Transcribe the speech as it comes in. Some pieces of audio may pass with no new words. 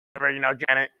You know,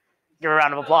 Janet, give her a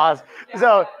round of applause.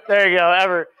 So there you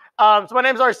go. So my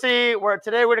name is RC.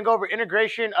 Today we're gonna go over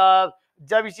integration of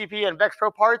WCP and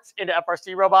VEXpro parts into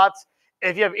FRC robots.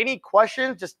 If you have any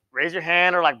questions, just raise your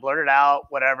hand or like blurt it out,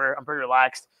 whatever. I'm pretty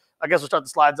relaxed. I guess we'll start the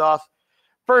slides off.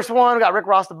 First one, we got Rick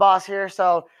Ross, the boss here.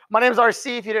 So my name is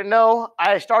RC. If you didn't know,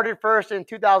 I started first in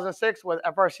 2006 with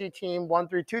FRC team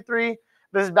 1323.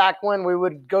 This is back when we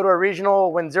would go to a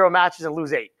regional, win 0 matches, and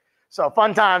lose 8. So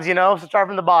fun times, you know, so start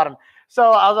from the bottom.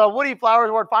 So I was a Woody Flowers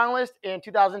Award finalist in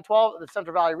 2012 at the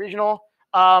Central Valley Regional.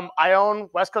 I own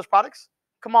West Coast Products.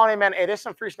 Come on in, man. Hey, there's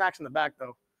some free snacks in the back,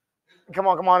 though. Come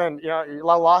on in. You know, you're a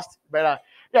lot lost. But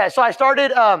yeah, so I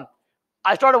started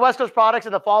West Coast Products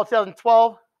in the fall of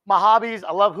 2012. My hobbies,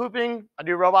 I love hooping. I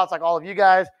do robots like all of you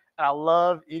guys. And I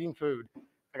love eating food.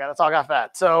 That's all I got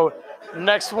fat. So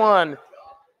next one.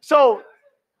 So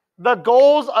the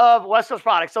goals of West Coast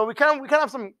Products. So we kind of have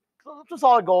some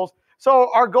solid goals.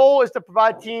 So our goal is to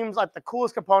provide teams like the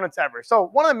coolest components ever. So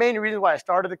one of the main reasons why I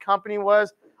started the company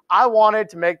was I wanted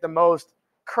to make the most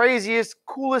craziest,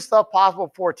 coolest stuff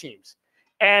possible for teams.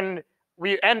 And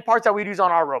parts that we use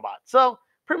on our robot. So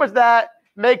pretty much that,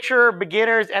 make sure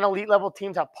beginners and elite level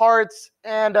teams have parts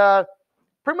and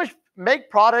pretty much make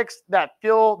products that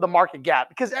fill the market gap.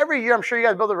 Because every year I'm sure you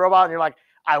guys build a robot and you're like,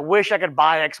 I wish I could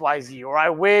buy XYZ, or I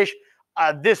wish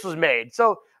this was made.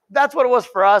 So that's what it was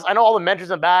for us. I know all the mentors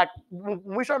in the back. When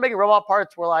we started making robot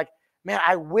parts, we're like, man,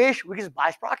 I wish we could just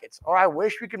buy sprockets, or I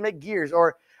wish we could make gears,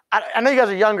 or I know you guys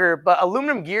are younger, but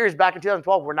aluminum gears back in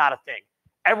 2012 were not a thing.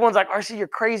 Everyone's like, RC, you're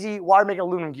crazy. Why are you making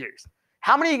aluminum gears?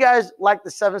 How many of you guys like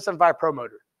the 775 Pro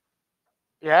motor?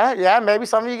 Yeah, maybe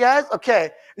some of you guys.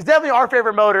 Okay, it's definitely our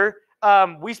favorite motor.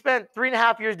 We spent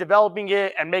 3.5 years developing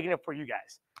it and making it for you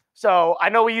guys. So I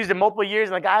know we used it multiple years,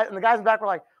 and the guys in the back were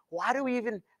like, why do we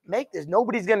even make this?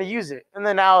 Nobody's gonna use it. And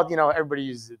then now, you know, everybody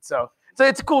uses it. So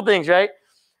it's cool things, right?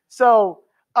 So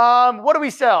what do we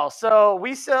sell? So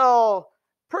we sell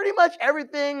pretty much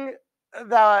everything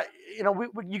that, you know,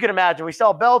 you can imagine. We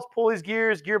sell belts, pulleys,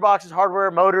 gears, gearboxes, hardware,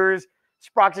 motors,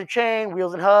 sprockets and chain,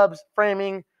 wheels and hubs,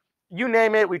 framing, you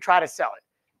name it, we try to sell it.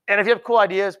 And if you have cool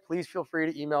ideas, please feel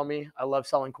free to email me. I love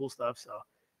selling cool stuff. So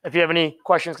if you have any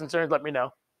questions, concerns, let me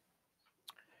know.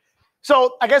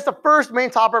 So I guess the first main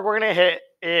topic we're going to hit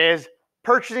is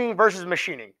purchasing versus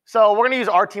machining. So we're going to use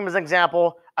our team as an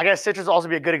example. I guess Citrus will also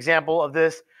be a good example of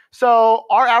this. So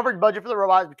our average budget for the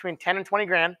robot is between 10 and 20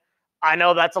 grand. I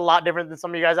know that's a lot different than some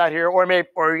of you guys out here, or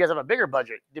you guys have a bigger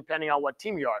budget, depending on what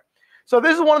team you are. So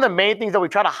this is one of the main things that we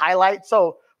try to highlight.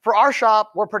 So for our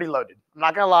shop, we're pretty loaded. I'm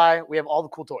not going to lie. We have all the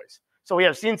cool toys. So we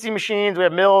have CNC machines, we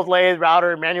have mills, lathe,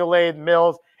 router, manual lathe,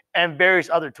 mills, and various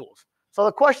other tools. So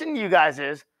the question to you guys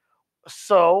is,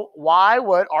 so why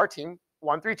would our team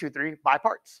 1323 buy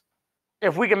parts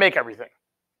if we can make everything?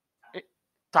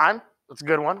 Time, that's a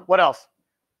good one. What else?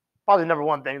 Probably number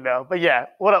one thing though. But yeah,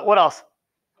 what else?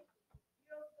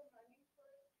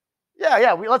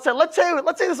 Yeah. Let's say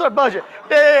this is our budget.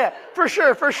 Yeah. For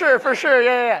sure.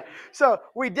 Yeah. So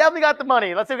we definitely got the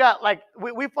money. Let's say we got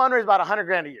we fundraise about 100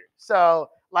 grand a year. So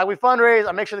like we fundraise,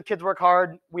 I make sure the kids work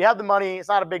hard. We have the money. It's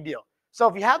not a big deal. So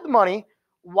if you have the money,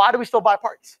 why do we still buy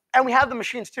parts? And we have the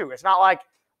machines too. It's not like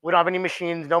we don't have any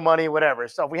machines, no money, whatever.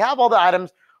 So if we have all the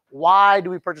items, why do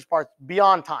we purchase parts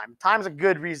beyond time? Time's a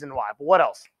good reason why. But what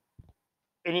else?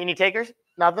 Any takers?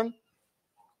 Nothing?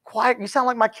 Quiet. You sound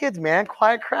like my kids, man.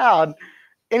 Quiet crowd.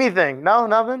 Anything? No,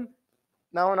 nothing?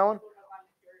 No one?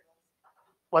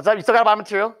 What's up? You still got to buy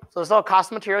material. So it's still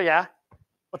cost of material, yeah.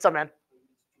 What's up, man?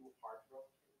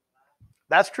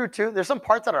 That's true too. There's some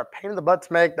parts that are a pain in the butt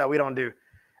to make that we don't do.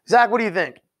 Zach, what do you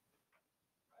think?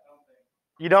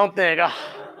 You don't think? Oh.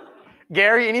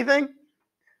 Gary, anything?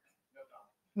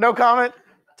 No comment?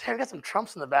 Damn, we got some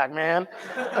Trumps in the back, man.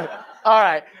 All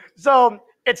right. So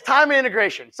it's time and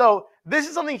integration. So this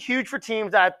is something huge for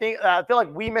teams that I feel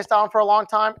like we missed out on for a long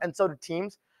time, and so do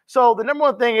teams. So the number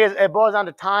one thing is it boils down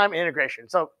to time and integration.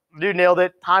 So dude nailed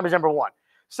it. Time is number one.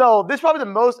 So this is probably the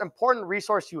most important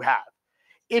resource you have.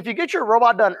 If you get your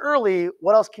robot done early,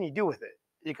 what else can you do with it?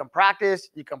 You can practice,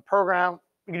 you can program,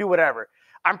 you can do whatever.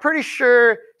 I'm pretty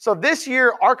sure, so this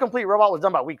year, our complete robot was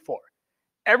done by week 4.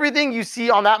 Everything you see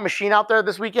on that machine out there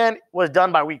this weekend was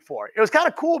done by week 4. It was kind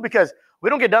of cool because we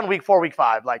don't get done week 4, week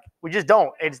 5. Like, we just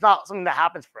don't. It's not something that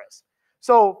happens for us.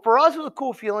 So for us, it was a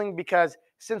cool feeling because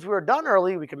since we were done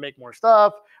early, we can make more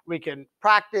stuff, we can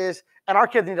practice, and our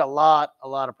kids need a lot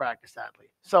of practice, sadly.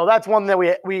 So that's one that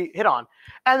we hit on.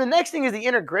 And the next thing is the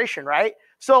integration, right?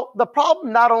 So the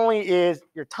problem not only is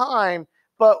your time,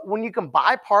 but when you can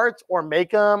buy parts or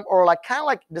make them or like kind of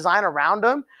like design around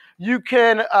them, you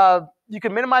can you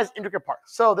can minimize intricate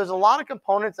parts. So there's a lot of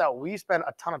components that we spend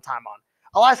a ton of time on.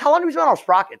 Elias, how long did we spend on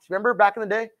sprockets? Remember back in the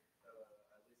day?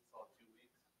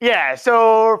 Yeah,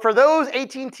 so for those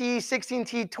 18T,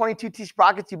 16T, 22T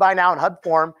sprockets you buy now in HUD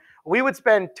form, we would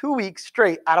spend 2 weeks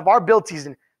straight out of our build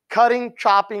season cutting,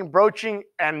 chopping, broaching,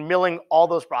 and milling all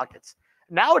those sprockets.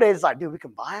 Nowadays, it's like, dude, we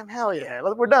can buy them. Hell yeah,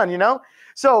 we're done, you know.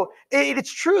 So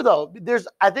it's true though.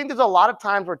 I think there's a lot of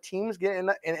times where teams get in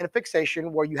a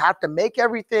fixation where you have to make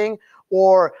everything,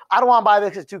 or I don't want to buy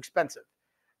this; it's too expensive.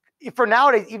 For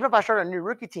nowadays, even if I start a new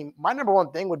rookie team, my number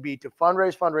one thing would be to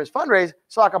fundraise,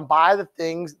 so I can buy the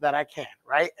things that I can.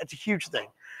 Right? It's a huge thing.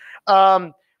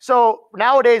 So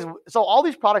nowadays, so all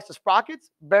these products, the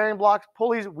sprockets, bearing blocks,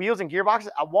 pulleys, wheels, and gearboxes,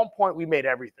 at one point we made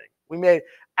everything.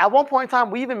 At one point in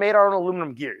time, we even made our own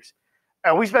aluminum gears.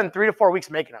 And we spent 3 to 4 weeks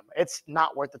making them. It's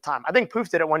not worth the time. I think Poofs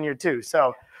did it 1 year too.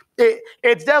 So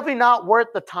it's definitely not worth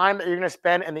the time that you're going to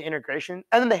spend in the integration.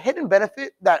 And then the hidden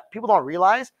benefit that people don't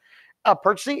realize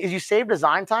purchasing is you save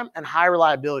design time and high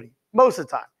reliability most of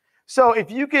the time. So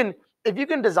if you can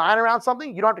design around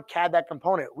something, you don't have to CAD that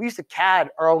component. We used to CAD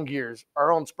our own gears,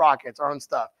 our own sprockets, our own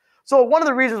stuff. So one of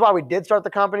the reasons why we did start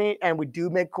the company and we do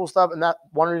make cool stuff, and that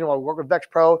one reason why we work with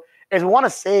VEXpro is we want to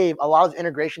save a lot of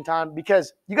integration time,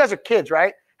 because you guys are kids,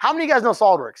 right? How many of you guys know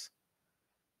SolidWorks?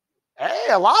 Hey,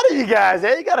 a lot of you guys.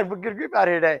 Hey, you got a good group out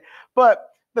here today. But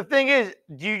the thing is,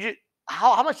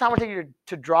 how much time would it take you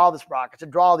to draw the sprockets, to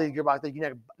draw these gearboxes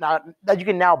that you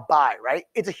can now buy, right?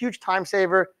 It's a huge time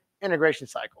saver integration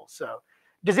cycle. So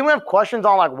does anyone have questions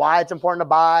on like why it's important to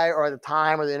buy, or the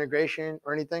time, or the integration,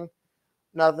 or anything?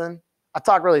 Nothing? I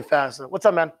talk really fast. So what's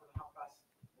up, man?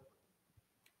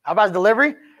 How fast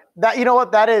delivery? That, you know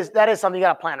what, that is something you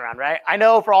got to plan around, right? I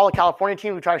know for all the California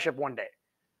teams, we try to ship 1 day.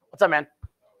 What's up, man?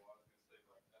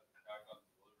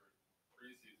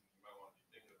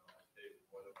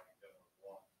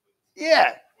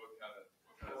 Yeah.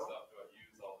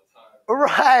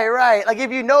 Right. Like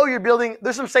if you know you're building,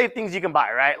 there's some safe things you can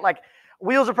buy, right? Like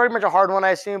wheels are pretty much a hard one,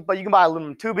 I assume, but you can buy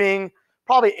aluminum tubing,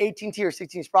 probably 18T or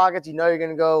 16 sprockets. You know you're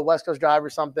going to go West Coast Drive or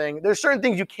something. There's certain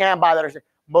things you can buy that are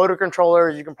motor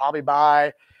controllers you can probably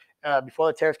buy before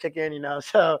the tariffs kick in, you know.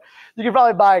 So you can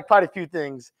probably buy quite a few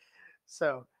things.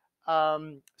 So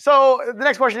the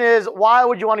next question is, why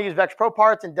would you want to use VEXpro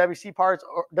parts and WCP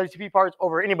parts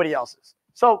over anybody else's?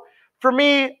 So for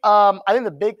me, I think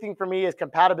the big thing for me is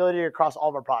compatibility across all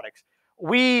of our products.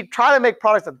 We try to make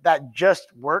products that just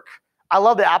work. I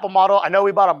love the Apple model. I know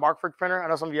we bought a Markford printer. I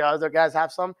know some of you other guys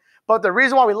have some. But the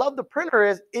reason why we love the printer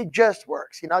is it just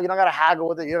works. You know, you don't got to haggle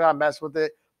with it. You don't got to mess with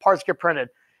it. Parts get printed.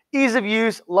 Ease of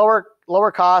use,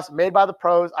 lower cost, made by the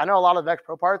pros. I know a lot of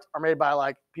VEXpro parts are made by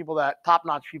like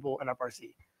top-notch people in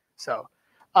FRC. So,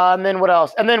 and then what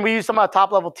else? And then we use some of the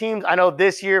top-level teams. I know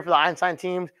this year for the Einstein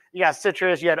teams, you got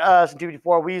Citrus, you had us, and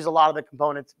 254. We use a lot of the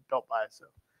components built by it. So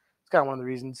it's kind of one of the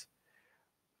reasons.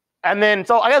 And then,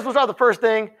 so I guess we'll start with the first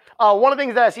thing. One of the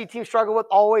things that I see teams struggle with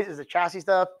always is the chassis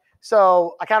stuff.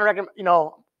 So I kind of recommend, you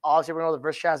know, obviously we're going to the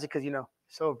Versa chassis because, you know,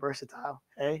 so versatile.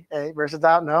 Hey,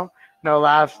 versatile? No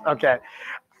laughs. Okay.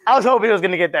 I was hoping it was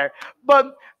going to get there.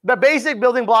 But the basic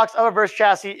building blocks of a Versa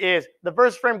chassis is the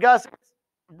Versa frame gussets,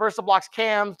 Versa blocks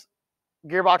cams,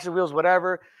 gearboxes, wheels,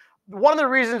 whatever. One of the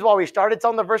reasons why we started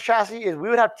selling the Versa chassis is we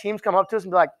would have teams come up to us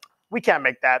and be like, we can't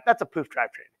make that. That's a poof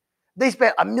drivetrain. They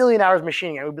spent 1 million hours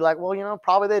machining it. We'd be like, well, you know,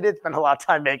 probably they did spend a lot of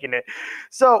time making it.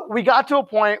 So we got to a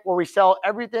point where we sell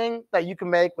everything that you can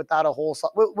make without a whole saw,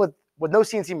 with no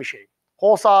CNC machining.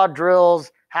 Hole saw,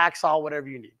 drills, hacksaw, whatever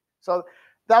you need. So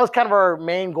that was kind of our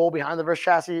main goal behind the Versa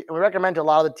chassis. And we recommend to a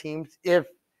lot of the teams, if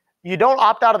you don't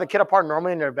opt out of the kit apart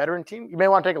normally in your veteran team, you may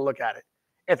want to take a look at it.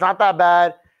 It's not that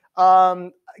bad.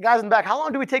 Guys in the back, how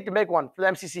long do we take to make one for the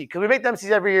MCC? Because we make the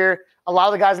MCCs every year. A lot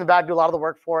of the guys in the back do a lot of the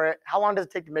work for it. How long does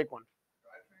it take to make one?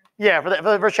 Yeah, for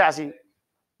the Versa chassis.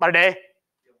 About a day?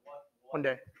 1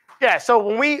 day. Yeah, so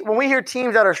when we hear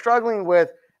teams that are struggling with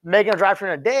making a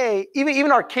drivetrain a day,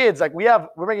 even our kids, like we're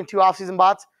making 2 off-season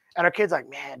bots, and our kids like,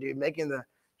 man, dude, making the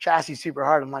chassis super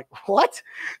hard. I'm like, what?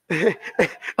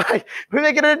 Like, we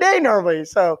make it in a day normally.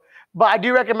 So, but I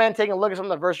do recommend taking a look at some of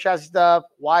the Versa chassis stuff,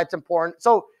 why it's important.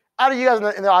 So out of you guys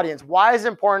in the audience, why is it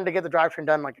important to get the drivetrain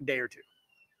done in like a day or 2?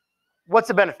 What's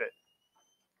the benefit?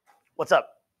 What's up?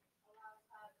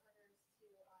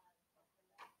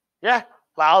 Yeah,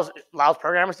 allows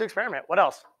programmers to experiment. What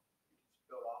else?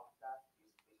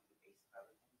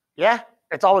 Yeah,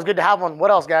 it's always good to have one.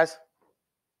 What else, guys?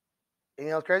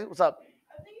 Anything else crazy? What's up?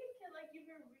 I think you can like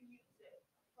even reuse it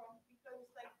because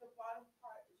like the bottom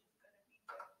part is just gonna be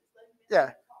there. It's like Yeah.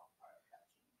 the top part.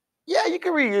 Yeah, you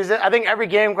can reuse it. I think every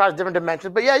game requires different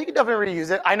dimensions, but yeah, you can definitely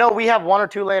reuse it. I know we have 1 or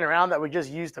 2 laying around that we just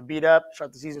use to beat up,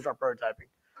 start the season, start prototyping.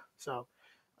 So,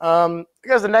 I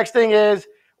guess the next thing is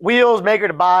wheels, maker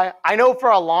to buy. I know for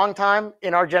a long time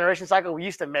in our generation cycle, we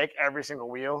used to make every single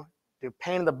wheel. Dude,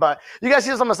 pain in the butt. You guys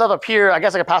see some of the stuff up here. I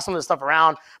guess I could pass some of this stuff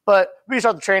around, but we can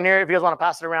start the train here. If you guys want to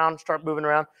pass it around, start moving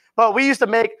around. But we used to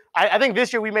make, I think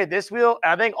this year we made this wheel,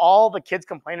 and I think all the kids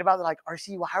complained about it. They're like,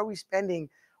 RC, why are we spending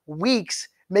weeks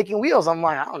making wheels? I'm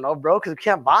like, I don't know, bro, because we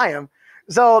can't buy them.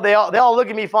 So they all look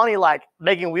at me funny, like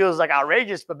making wheels like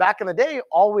outrageous. But back in the day,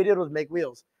 all we did was make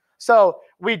wheels. So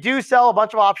we do sell a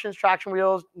bunch of options: traction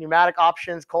wheels, pneumatic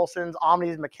options, Colsons,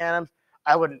 Omnis, Mechanums.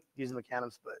 I wouldn't use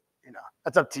Mechanums, but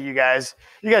that's up to you guys.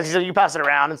 You guys, you pass it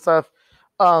around and stuff.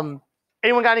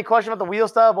 Anyone got any questions about the wheel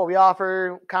stuff? What we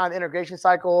offer, kind of the integration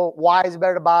cycle? Why is it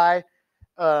better to buy?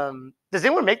 Does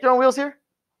anyone make their own wheels here?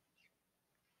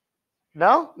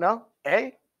 No.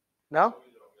 Hey, no.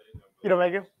 You don't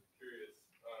make them.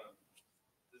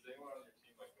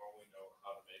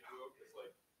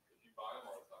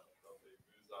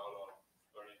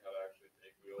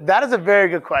 That is a very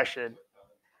good question.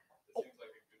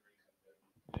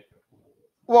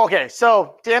 Well, okay,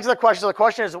 so to answer the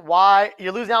question is why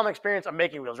you're losing out on the experience of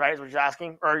making wheels, right? Is what you're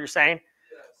asking, or you're saying?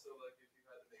 Yeah, so like if you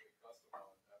had to make a custom one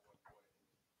at one point,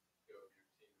 go to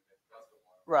your team and make a custom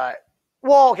one. Right.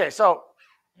 Well, okay, so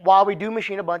while we do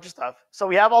machine a bunch of stuff, so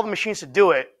we have all the machines to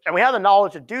do it, and we have the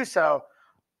knowledge to do so,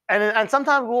 and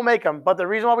sometimes we'll make them, but the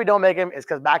reason why we don't make them is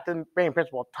because back to the main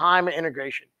principle, time and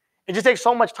integration. It just takes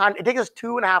so much time. It takes us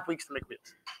 2.5 weeks to make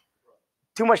wheels.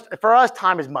 Too much for us.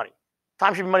 Time is money.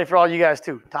 Time should be money for all you guys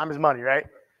too. Time is money, right?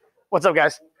 What's up,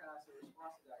 guys?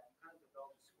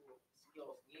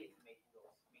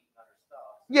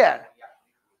 Yeah.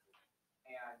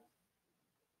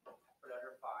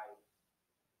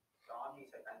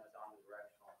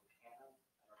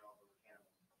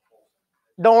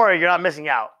 Don't worry, you're not missing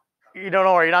out. You don't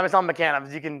worry, you're not missing on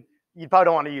Mechanums. You probably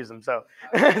don't want to use them, so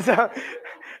so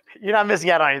you're not missing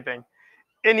out on anything.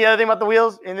 Any other thing about the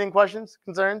wheels? Anything? Questions,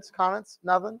 concerns, comments?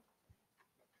 Nothing.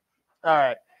 All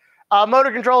right.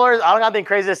 Motor controllers. I don't got anything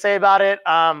crazy to say about it.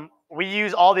 We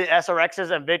use all the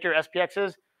SRXs and Victor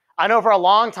SPXs. I know for a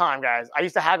long time, guys, I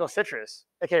used to haggle Citrus,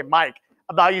 okay, Mike,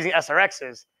 about using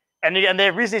SRXs, and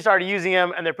they've recently started using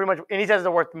them, and they're pretty much, and he says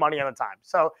they're worth the money on the time.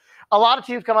 So a lot of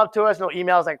teams come up to us and they'll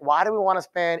email us like, why do we want to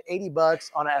spend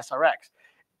 $80 on an SRX?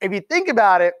 If you think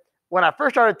about it, when I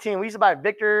first started a team, we used to buy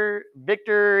Victor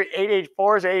 884s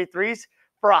or 83s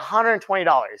for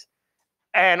 $120.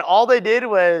 And all they did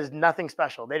was nothing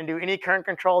special. They didn't do any current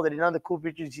control. They did none of the cool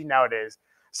features you see nowadays.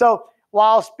 So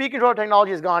while speed control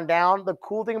technology has gone down, the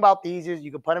cool thing about these is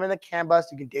you can put them in the CAN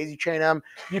bus. You can daisy chain them.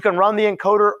 You can run the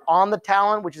encoder on the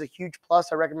Talon, which is a huge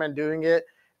plus. I recommend doing it.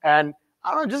 And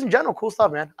I don't know, just in general, cool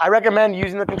stuff, man. I recommend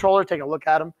using the controller, taking a look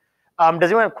at them. Does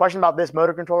anyone have a question about this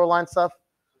motor controller line stuff?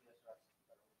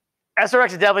 SRX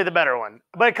is definitely the better one,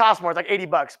 but it costs more. It's like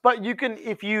 $80. But you can,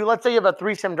 if you, let's say you have a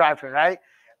 3-sim drivetrain, right?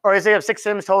 Or say you have 6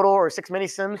 sims total or 6 mini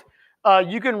sims,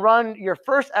 you can run your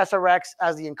first SRX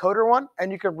as the encoder one,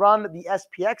 and you can run the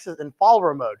SPXs in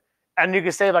follower mode, and you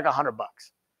can save like $100.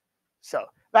 So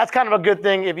that's kind of a good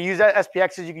thing. If you use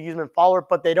SPXs, you can use them in follower,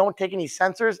 but they don't take any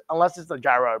sensors unless it's the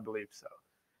gyro, I believe. So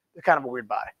they're kind of a weird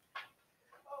buy.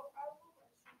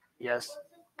 Yes.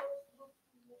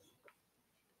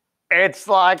 It's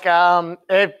like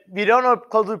if you don't know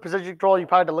closed loop position control, you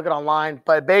probably have to look it online.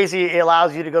 But basically, it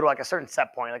allows you to go to like a certain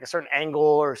set point, like a certain angle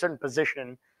or a certain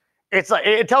position. It's like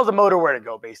it tells the motor where to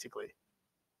go. Basically,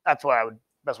 that's what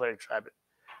best way to describe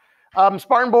it.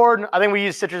 Spartan board. I think we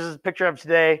use Citrus's picture of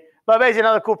today. But basically,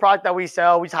 another cool product that we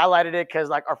sell. We just highlighted it because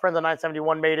like our friends on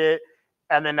 971 made it,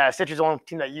 and then Citrus is the only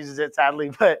team that uses it, sadly.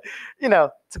 But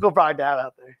it's a cool product to have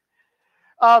out there.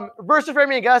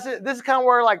 Versaframing and gusset, this is kind of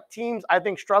where like teams I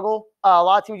think struggle. A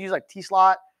lot of teams use like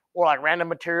T-slot or like random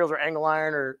materials or angle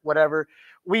iron or whatever.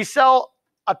 We sell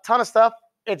a ton of stuff.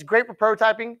 It's great for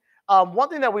prototyping. One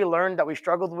thing that we learned that we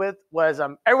struggled with was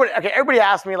everybody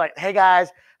asked me like, hey guys,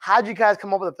 how'd you guys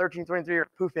come up with a 1323 or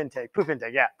poof intake?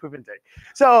 Yeah, poof intake.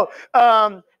 So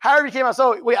however you came out.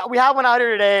 So we have one out here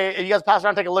today. If you guys pass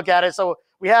around, take a look at it. So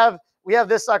we have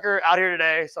this sucker out here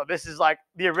today. So this is like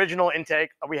the original intake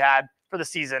that we had for the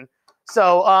season.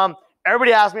 So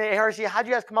everybody asked me, hey, RC, how'd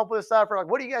you guys come up with this stuff? Or like,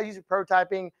 what do you guys use for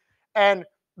prototyping? And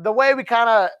the way we kind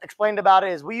of explained about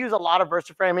it is we use a lot of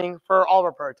Versaframing for all of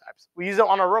our prototypes. We use it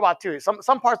on our robot too.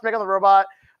 Some parts make on the robot.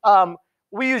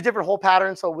 We use different hole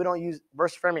patterns, so we don't use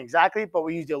Versaframing exactly, but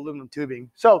we use the aluminum tubing.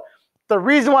 So the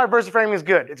reason why Versaframing is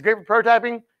good, it's great for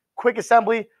prototyping, quick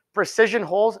assembly, precision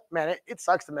holes. Man, it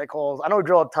sucks to make holes. I know we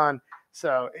drill a ton,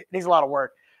 so it needs a lot of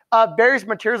work. Various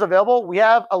materials available. We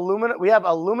have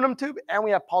aluminum tube and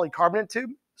we have polycarbonate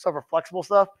tube, so for flexible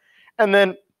stuff. And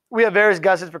then we have various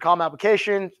gussets for common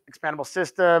applications, expandable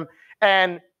system.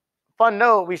 And fun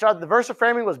note, the Versa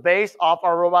framing was based off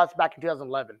our robots back in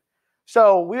 2011.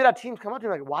 So we would have teams come up to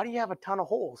me like, why do you have a ton of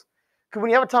holes? Because when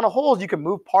you have a ton of holes, you can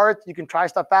move parts, you can try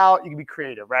stuff out, you can be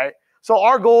creative, right? So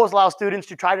our goal is allow students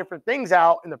to try different things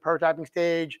out in the prototyping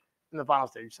stage, in the final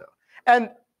stage. So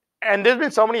and there's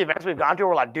been so many events we've gone to where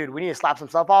we're like, dude, we need to slap some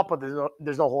stuff off, but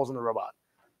there's no holes in the robot.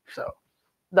 So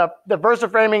the Versa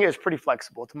framing is pretty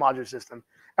flexible. It's a modular system.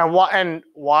 And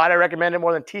why I recommend it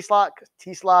more than T-slot? Because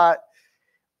T-slot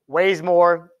weighs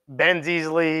more, bends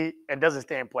easily, and doesn't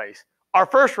stay in place. Our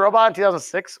first robot in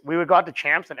 2006, we would go out to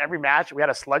champs, and every match we had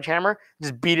a sledgehammer,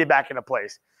 just beat it back into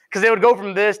place. Because they would go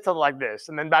from this to like this,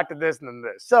 and then back to this, and then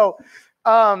this. So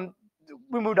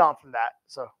we moved on from that.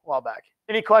 So a while back.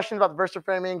 Any questions about the Versa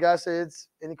framing, gussets,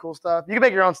 any cool stuff? You can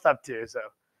make your own stuff too. So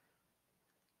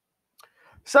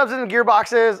subsystem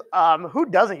gearboxes. Who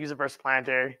doesn't use a Versa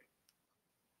planetary?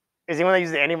 Is anyone that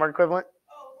uses the Andymark equivalent?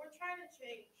 Oh, we're trying to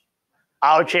change.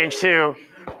 I would change too.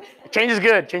 Change is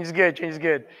good. Change is good. Change is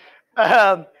good.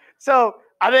 So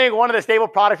I think one of the stable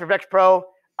products for VEXpro.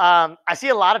 I see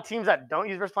a lot of teams that don't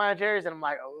use Versa planetaries, and I'm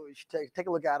like, oh, you should take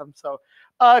a look at them. So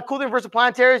cool thing with Versa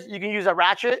planetaries, you can use a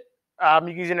ratchet. You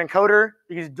can use an encoder.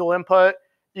 You can use dual input.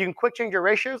 You can quick change your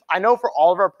ratios. I know for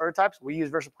all of our prototypes, we use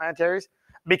Versa planetaries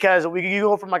because we can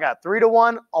go from like a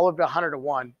 3-to-1 all the way to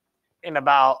 100-to-1 in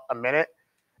about a minute.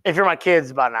 If you're my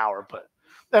kids, about an hour.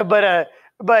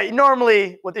 But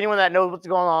normally with anyone that knows what's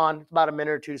going on, it's about a minute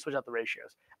or two to switch out the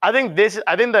ratios. I think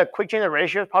the quick change of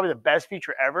ratio is probably the best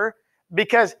feature ever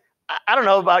because I don't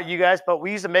know about you guys, but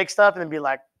we used to make stuff and then be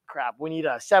like, crap, we need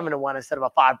a 7-to-1 instead of a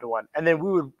 5-to-1. And then we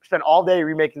would spend all day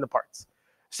remaking the parts.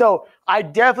 So I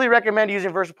definitely recommend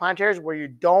using Versa planetaries where you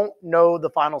don't know the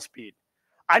final speed.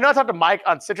 I know I talked to Mike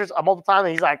on Citrus a multiple times,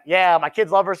 and he's like, yeah, my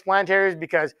kids love Versa planetaries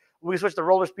because we switched the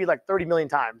roller speed like 30 million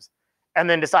times and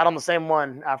then decide on the same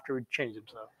one after we changed them.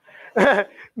 So,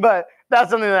 but that's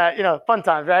something that, fun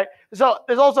times, right? So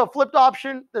there's also a flipped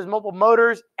option. There's multiple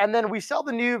motors. And then we sell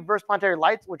the new Versa planetary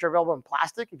lights, which are available in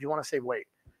plastic if you want to save weight.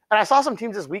 And I saw some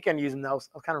teams this weekend using those.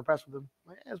 I was kind of impressed with them.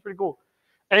 Like, yeah, it's pretty cool.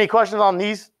 Any questions on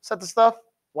these sets of stuff?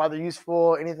 Why they're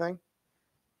useful, anything?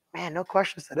 Man, no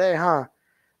questions today, huh?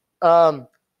 So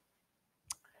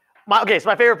my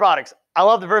favorite products. I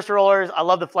love the Versa rollers. I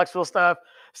love the flexible stuff.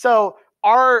 So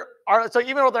so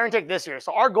even with our intake this year,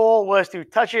 so our goal was to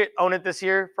touch it, own it this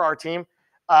year for our team.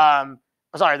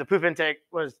 The poof intake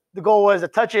the goal was to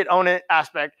touch it, own it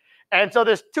aspect. And so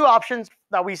there's two options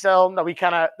that we sell that we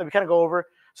kind of go over.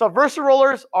 So Versa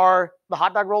rollers are the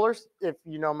hot dog rollers, if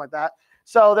you know them like that.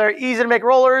 So they're easy to make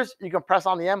rollers. You can press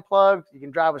on the end plug. You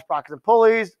can drive with sprockets and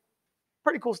pulleys.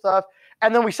 Pretty cool stuff.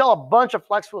 And then we sell a bunch of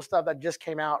flexible stuff that just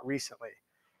came out recently.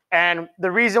 And the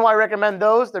reason why I recommend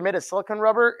those, they're made of silicone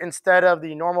rubber instead of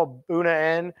the normal Buna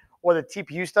N or the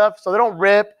TPU stuff. So they don't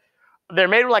rip. They're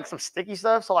made with like some sticky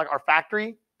stuff. So like our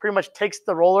factory pretty much takes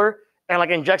the roller and like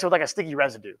injects it with like a sticky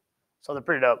residue. So they're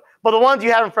pretty dope. But the ones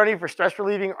you have in front of you for stress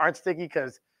relieving aren't sticky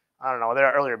because, I don't know, they're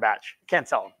an earlier batch. Can't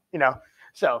sell them,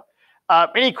 So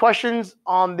any questions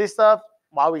on this stuff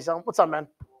while we sell them? What's up, man?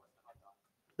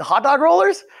 The hot dog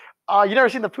rollers? You never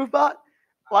seen the poof bot?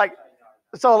 Like,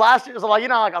 so last year, like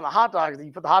on the hot dogs,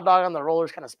 you put the hot dog on the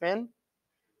rollers, kind of spin.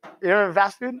 You know,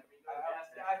 fast food?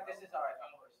 This is all right.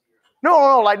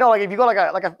 No, like if you go like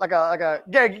a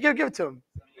yeah, give it to him.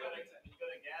 You go to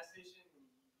a gas station and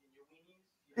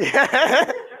your weenies. Yeah.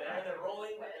 They're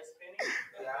rolling, they're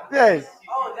spinning. Yes.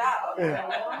 Oh, that.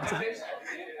 Okay.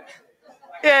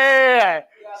 Yeah.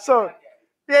 So,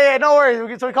 yeah, no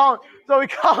worries. So we call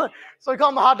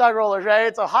them the hot dog rollers, right?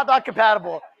 It's a hot dog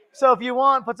compatible. So if you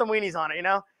want, put some weenies on it,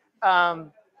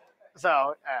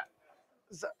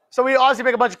 So we obviously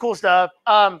make a bunch of cool stuff.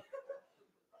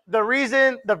 The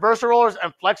reason the Versa rollers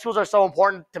and flexibles are so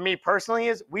important to me personally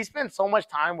is we spend so much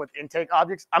time with intake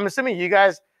objects. I'm assuming you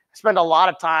guys spend a lot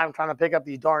of time trying to pick up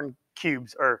these darn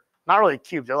cubes, or not really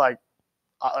cubes, they're like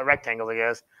rectangles, I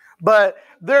guess. But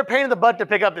they're a pain in the butt to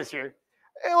pick up this year.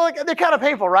 And they're kind of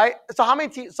painful, right? So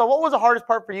so what was the hardest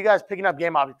part for you guys picking up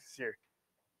game objects this year?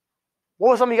 What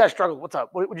was something you guys struggled with? What's up?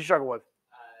 What did you struggle with?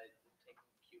 Taking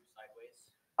the cube sideways.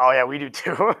 Oh, yeah, we do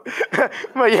too.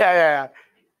 But yeah.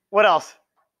 What else?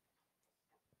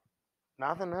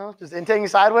 Nothing else? Just intaking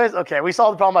sideways? Okay, we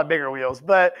solved the problem by bigger wheels.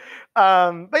 But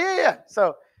yeah.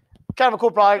 So kind of a cool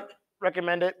product.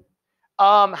 Recommend it.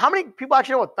 How many people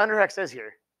actually know what Thunderhex is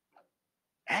here?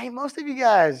 Hey, most of you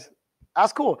guys.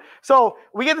 That's cool. So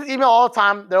we get this email all the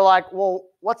time. They're like, well,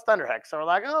 what's Thunderhex? So we're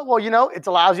like, oh, well, it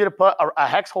allows you to put a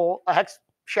hex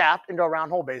shaft into a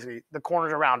round hole, basically. The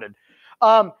corners are rounded.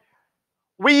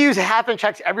 We use 1/2 inch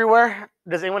checks everywhere.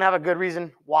 Does anyone have a good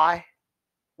reason why?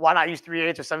 Why not use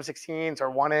 3/8 or 7/16 or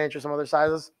 1 inch or some other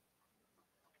sizes?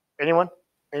 Anyone?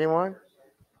 Anyone?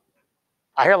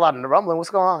 I hear a lot of rumbling.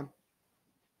 What's going on?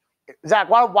 Zach,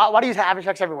 why do you use 1/2 inch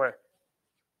checks everywhere?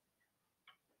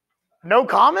 No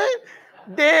comment?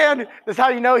 Dan, that's how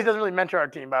you know he doesn't really mentor our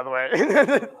team, by the way.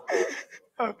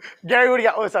 Gary, what do you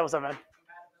got? What's up, man?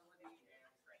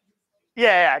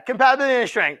 Yeah, compatibility and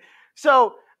strength.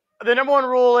 So the number one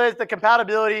rule is the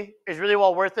compatibility is really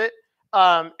well worth it.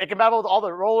 It's compatible with all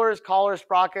the rollers, collars,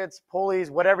 sprockets,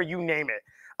 pulleys, whatever you name it.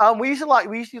 We used to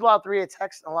use a lot of 3/8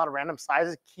 hex and a lot of random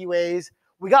sizes, keyways.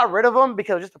 We got rid of them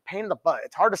because it's just a pain in the butt.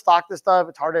 It's hard to stock this stuff.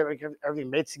 It's hard to make everything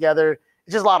made together.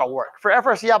 It's just a lot of work. For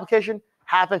FRC application,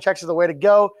 1/2 inch hex is the way to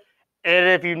go. And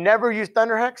if you never use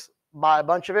Thunder Hex, buy a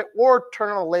bunch of it or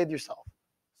turn on a lathe yourself.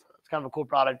 So it's kind of a cool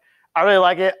product. I really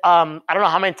like it. I don't know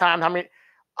how many times,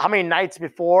 how many nights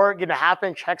before getting a 1/2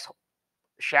 inch hex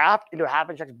shaft into a 1/2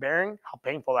 inch hex bearing, how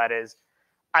painful that is.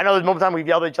 I know there's multiple times we've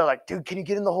yelled at each other like, dude, can you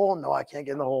get in the hole? No, I can't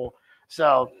get in the hole.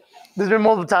 So there's been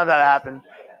multiple times that happened.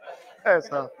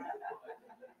 So,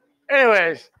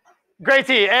 anyways, great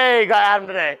tea. Hey, got Adam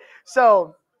today.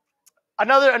 So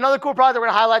another cool product that we're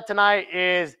gonna highlight tonight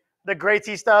is the Great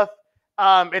Tea stuff.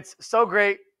 It's so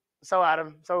great. So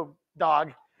Adam, so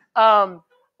dog.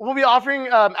 We'll be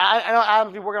offering. I know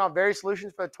Adam's been working on various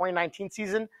solutions for the 2019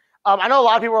 season. I know a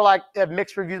lot of people are like have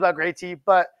mixed reviews about Great Tea,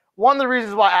 but one of the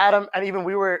reasons why Adam and even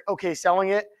we were okay selling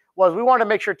it was we wanted to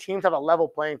make sure teams have a level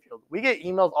playing field. We get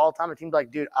emails all the time and teams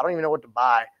like, dude, I don't even know what to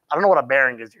buy. I don't know what a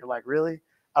bearing is. You're like, really?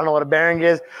 I don't know what a bearing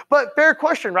is. But fair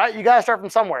question, right? You got to start from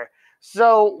somewhere.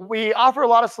 So we offer a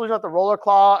lot of solutions like the roller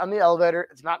claw and the elevator.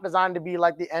 It's not designed to be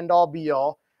like the end all be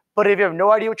all. But if you have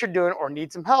no idea what you're doing or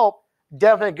need some help,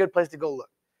 definitely a good place to go look.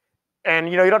 And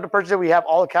you don't have to purchase it. We have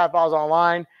all the CAD files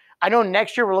online. I know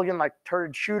next year we're looking like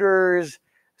turret shooters,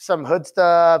 some hood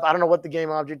stuff. I don't know what the game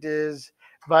object is,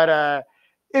 but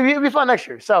it'll be fun next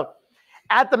year. So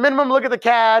at the minimum, look at the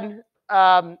CAD.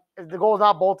 The goal is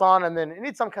not bolt on, and then it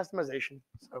needs some customization.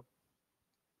 So,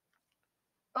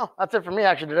 that's it for me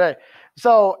actually today.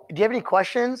 So, do you have any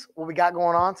questions? What we got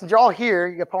going on? Since you're all here,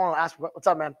 you probably want to ask, what's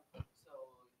up, man? So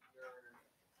your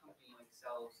company like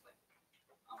sells like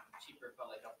cheaper but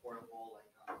like affordable more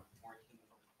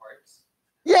parts.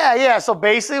 Yeah. So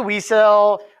basically, we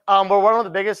sell. We're one of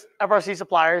the biggest FRC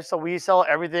suppliers. So we sell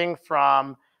everything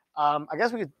from. I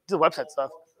guess we could do website stuff.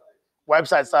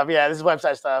 Website stuff. Yeah, this is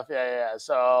website stuff. Yeah.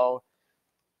 So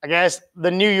I guess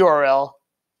the new URL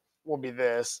will be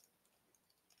this.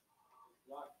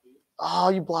 Oh,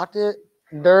 you blocked it?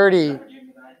 Dirty.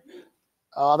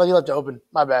 Oh, I thought you left it open.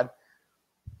 My bad.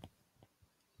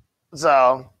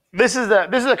 So this is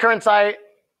the current site.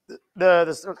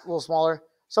 This a little smaller.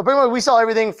 So pretty much we sell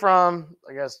everything from,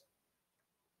 I guess,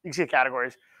 you can see the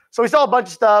categories. So we sell a bunch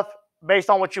of stuff based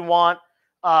on what you want.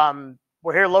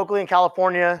 We're here locally in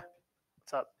California.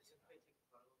 What's up?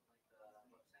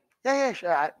 Yeah,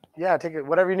 sure. Yeah, take it.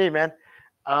 Whatever you need, man.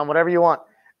 Whatever you want.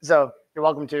 So you're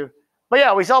welcome to. But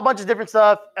yeah, we sell a bunch of different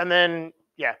stuff. And then,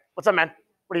 yeah. What's up, man?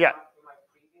 What do you got? In my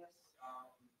previous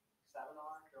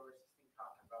seminar, there was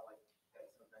talking about like that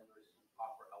some vendors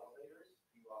offer elevators.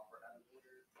 Do you offer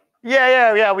elevators?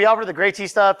 Yeah. We offer the Great Tea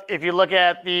stuff. If you look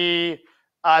at the,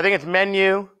 I think it's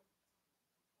menu,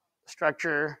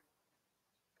 structure,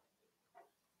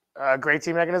 Great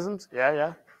Tea mechanisms.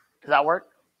 Yeah. Does that work?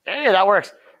 Yeah, that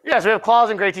works. Yeah, so we have claws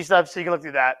and Great Tea stuff, so you can look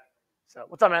through that. So,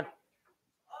 what's up, man? What's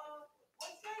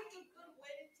like a good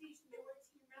way to teach newer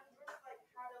team members like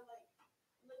how to like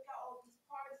look at all these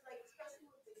parts, like especially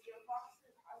with the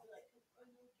gearboxes, how to like put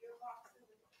new gearboxes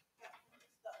and that kind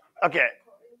of stuff.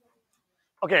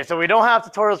 Okay, so we don't have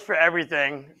tutorials for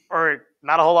everything, or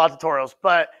not a whole lot of tutorials,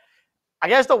 but I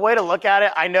guess the way to look at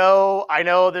it, I know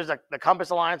there's the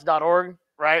compassalliance.org,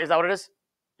 right? Is that what it is?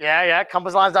 Yeah,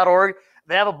 compassalliance.org.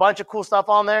 They have a bunch of cool stuff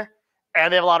on there,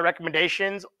 and they have a lot of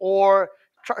recommendations. Or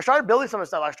start building some of the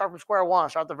stuff. Like start from square one,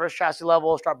 start the first chassis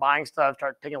level, start buying stuff,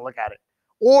 start taking a look at it,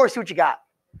 or see what you got.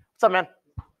 What's up, man?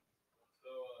 So,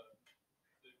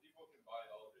 the people can buy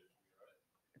elevators,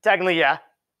 right? Technically, yeah.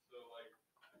 So, like,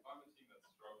 if I'm a team that's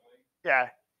struggling, Yeah.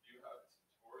 do you have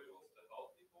tutorials to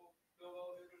help people build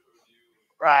elevators, or do you?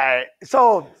 Right.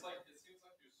 So. It's like it seems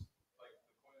like you're like the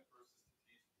point of first is to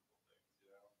teach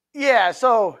people things, Yeah.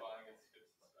 So. Buying and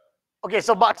skips and stuff. Okay,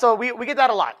 so we get that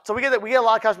a lot. So we get a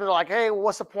lot of customers are like, hey,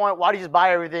 what's the point? Why do you just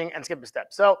buy everything and skip a step?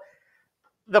 So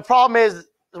the problem is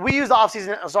we use the off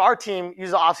season. So our team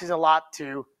uses the off season a lot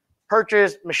to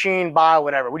purchase, machine, buy,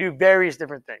 whatever. We do various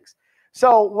different things.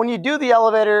 So when you do the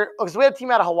elevator, because we had a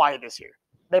team out of Hawaii this year,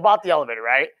 they bought the elevator,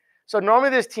 right? So normally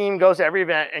this team goes to every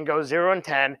event and goes 0 and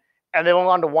 10, and they went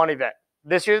on to one event.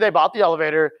 This year they bought the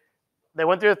elevator. They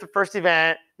went through the first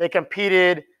event. They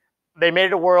competed. They made it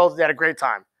to Worlds. They had a great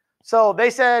time. So they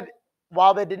said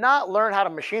while they did not learn how to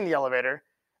machine the elevator,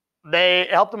 they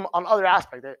helped them on other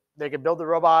aspects. They could build the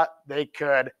robot. They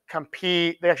could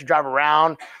compete. They actually drive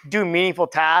around, do meaningful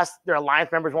tasks. Their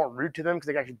alliance members weren't rude to them because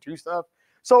they could actually do stuff.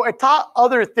 So it taught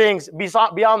other things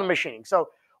beyond the machining. So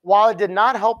while it did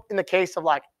not help in the case of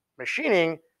like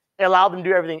machining, it allowed them to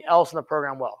do everything else in the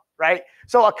program well, right?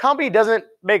 So a company doesn't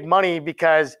make money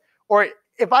because, or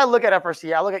if I look at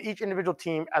FRC, I look at each individual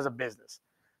team as a business.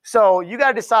 So you got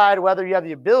to decide whether you have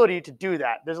the ability to do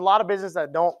that. There's a lot of business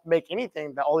that don't make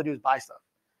anything, that all they do is buy stuff.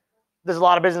 There's a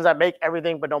lot of business that make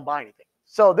everything but don't buy anything.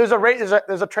 So there's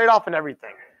a trade-off in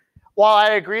everything. While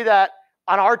I agree that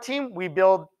on our team, we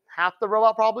build half the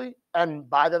robot probably and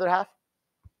buy the other half.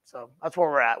 So that's where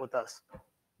we're at with us.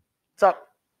 So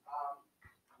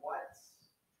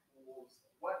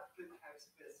What food types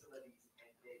of facilities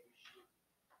and they machine?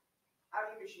 How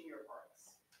do you machine your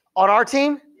parts? on our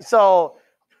team, so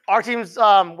our teams,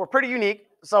 we're pretty unique.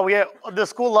 So the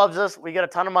school loves us. We get a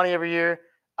ton of money every year.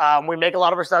 We make a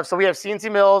lot of our stuff. So we have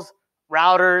CNC mills,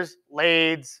 routers,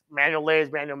 lathes,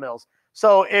 manual mills.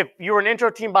 So if you were an intro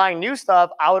team buying new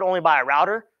stuff, I would only buy a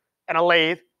router and a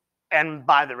lathe and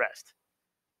buy the rest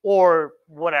or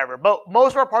whatever. But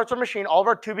most of our parts are machined. All of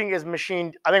our tubing is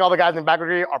machined. I think all the guys in the back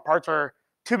agree. Our parts are,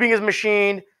 tubing is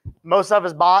machined. Most stuff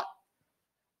is bought.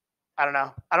 I don't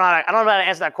know. I don't know how to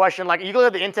answer that question. Like you look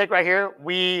at the intake right here,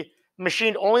 we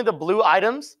machined only the blue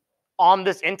items on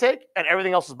this intake and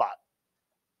everything else was bought.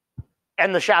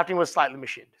 And the shafting was slightly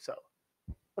machined. So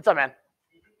what's up, man?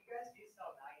 You guys do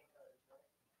sell mag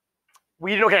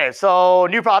encoders, right? Okay, so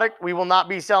new product. We will not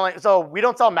be selling. So we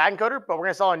don't sell mag encoder, but we're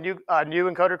gonna sell a new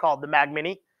encoder called the Mag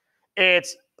Mini.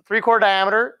 It's 3/4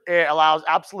 diameter. It allows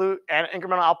absolute and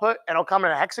incremental output, and it'll come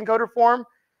in a hex encoder form,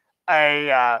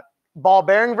 a ball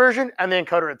bearing version, and the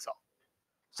encoder itself.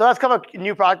 So that's kind of a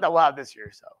new product that we'll have this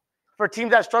year. So for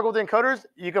teams that struggle with encoders,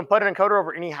 you can put an encoder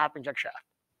over any half inch shaft.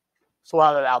 So we'll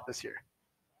have that out this year.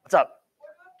 What's up? What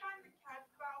about find the CAD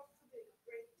files for the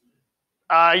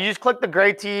gray T? You just click the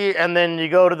gray T and then you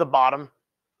go to the bottom.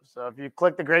 So if you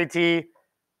click the gray T,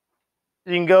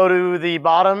 you can go to the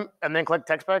bottom and then click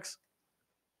tech specs.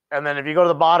 And then if you go to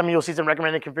the bottom, you'll see some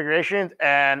recommended configurations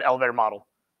and elevator model.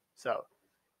 So,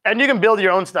 and you can build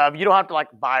your own stuff. You don't have to like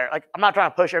buy, like I'm not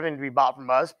trying to push everything to be bought from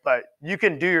us, but you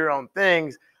can do your own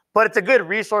things. But it's a good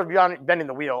resource beyond bending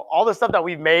the wheel. All the stuff that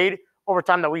we've made over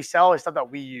time that we sell is stuff that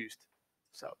we used.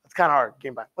 So it's kind of our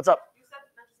game plan. What's up? You said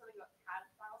mentioned something about CAD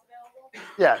files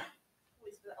available. Yeah. At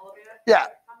least for the elevator. Yeah.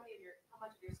 How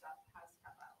much of your stuff has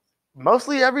CAD files?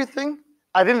 Mostly everything.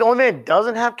 I think the only thing that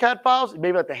doesn't have CAD files,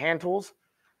 maybe like the hand tools.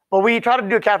 But we try to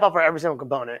do a CAD file for every single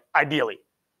component, ideally.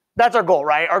 That's our goal,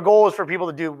 right? Our goal is for people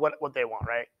to do what they want,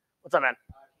 right? What's up, man?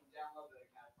 Can you download the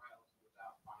CAD files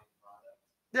without buying products?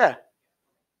 Yeah.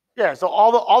 Yeah, so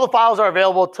all the files are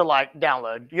available to like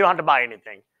download. You don't have to buy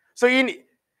anything. So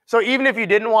even if you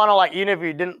didn't want to like, even if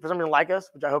you didn't for some reason like us,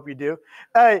 which I hope you do,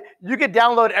 you could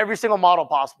download every single model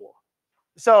possible.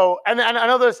 So, and I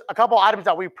know there's a couple items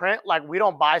that we print, like we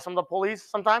don't buy some of the pulleys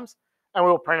sometimes, and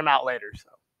we'll print them out later. So,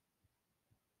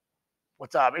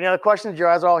 what's up? Any other questions? You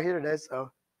guys are all here today,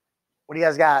 so what do you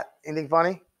guys got? Anything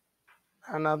funny?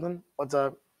 Nothing. What's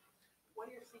up? What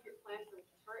are your secret plans for the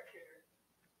turret shooter?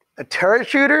 A turret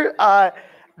shooter?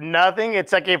 Nothing.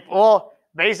 It's like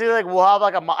basically like we'll have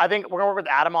like I think we're gonna work with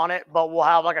Adam on it, but we'll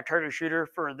have like a turret shooter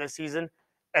for this season.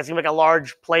 It's gonna be like a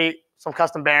large plate, some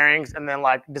custom bearings, and then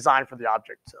like design for the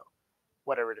object. So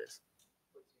whatever it is.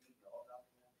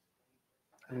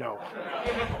 No.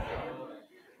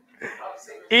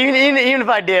 Even if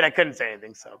I did, I couldn't say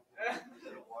anything. So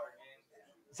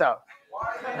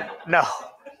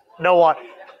no water.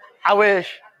 I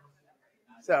wish.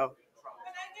 So.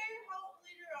 When I get your help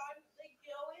later on, like you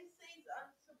always say it's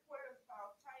unsupported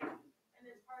file type, and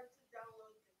it's hard to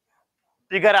download the CAD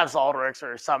file. You gotta have SolidWorks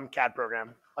or some CAD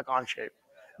program like Onshape.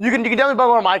 You can definitely bug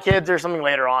one of my kids or something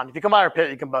later on. If you come by our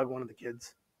pit, you can bug one of the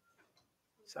kids.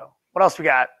 So what else we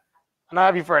got? I'm not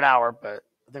have you for an hour, but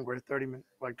I think we're 30 minutes,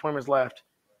 like 20 minutes left.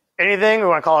 Anything? We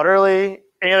want to call it early?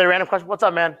 Any other random questions? What's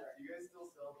up, man? Do you guys still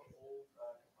sell the old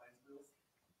compliance wheels?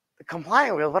 The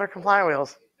compliant wheels. What are compliant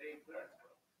wheels?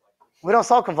 We don't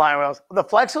sell compliant wheels. The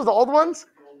Flex wheels, the old ones?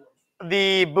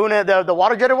 The Boone, the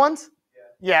water jetted ones?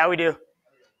 Yeah, we do.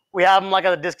 We have them like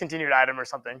a discontinued item or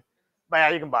something. But yeah,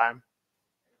 you can buy them.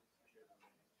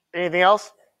 Anything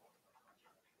else?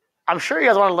 I'm sure you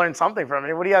guys want to learn something from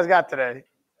me. What do you guys got today?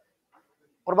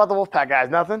 What about the Wolfpack guys?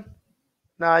 Nothing?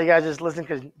 No, you guys just listen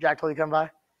because Jack told you to come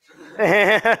by.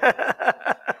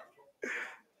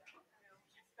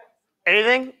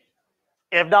 Anything?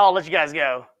 If not, I'll let you guys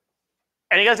go.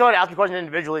 And you guys go ahead and ask me questions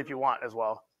individually if you want as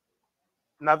well.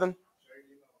 Nothing?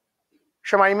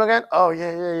 Share my email again? Oh,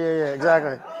 yeah.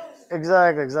 Exactly.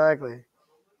 Exactly.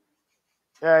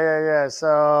 Yeah.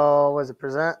 So, was it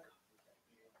present?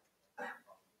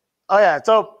 Oh, yeah.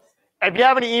 So, if you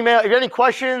have any email, if you have any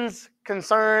questions,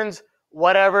 concerns,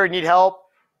 whatever, need help,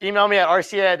 email me at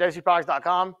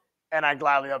rc@wcproducts.com, and I'd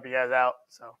gladly help you guys out.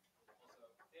 So.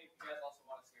 Hey, if you guys also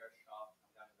want to see our shop,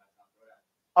 come down to Madtown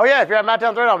Robotics. Oh, yeah. If you're at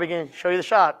Madtown Robotics, we can show you the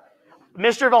shop.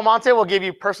 Mr. Belmonte will give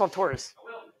you personal tours. I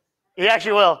will. He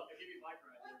actually will. I'll give you bike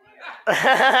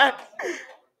ride.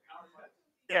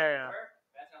 Yeah. Where?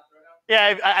 Madtown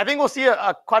Robotics? Yeah, I think we'll see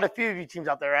quite a few of you teams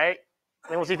out there, right? I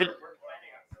think we'll see.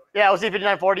 We'll see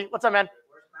 5940. What's up, man?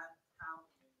 Where's Madtown?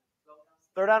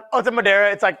 Third down? Oh, it's in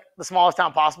Madera. It's like the smallest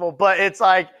town possible, but it's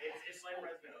like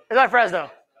it's like Fresno.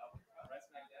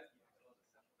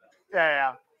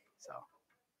 Yeah. So,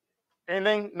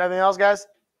 anything? Nothing else, guys?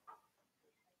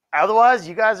 Otherwise,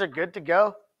 you guys are good to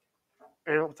go.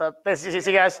 Hey, what's up? Thanks. See you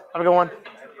guys. Have a good one.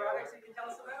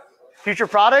 Future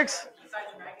products?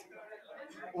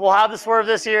 We'll have the Swerve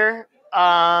this year.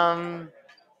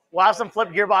 We'll have some flip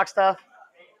gearbox stuff.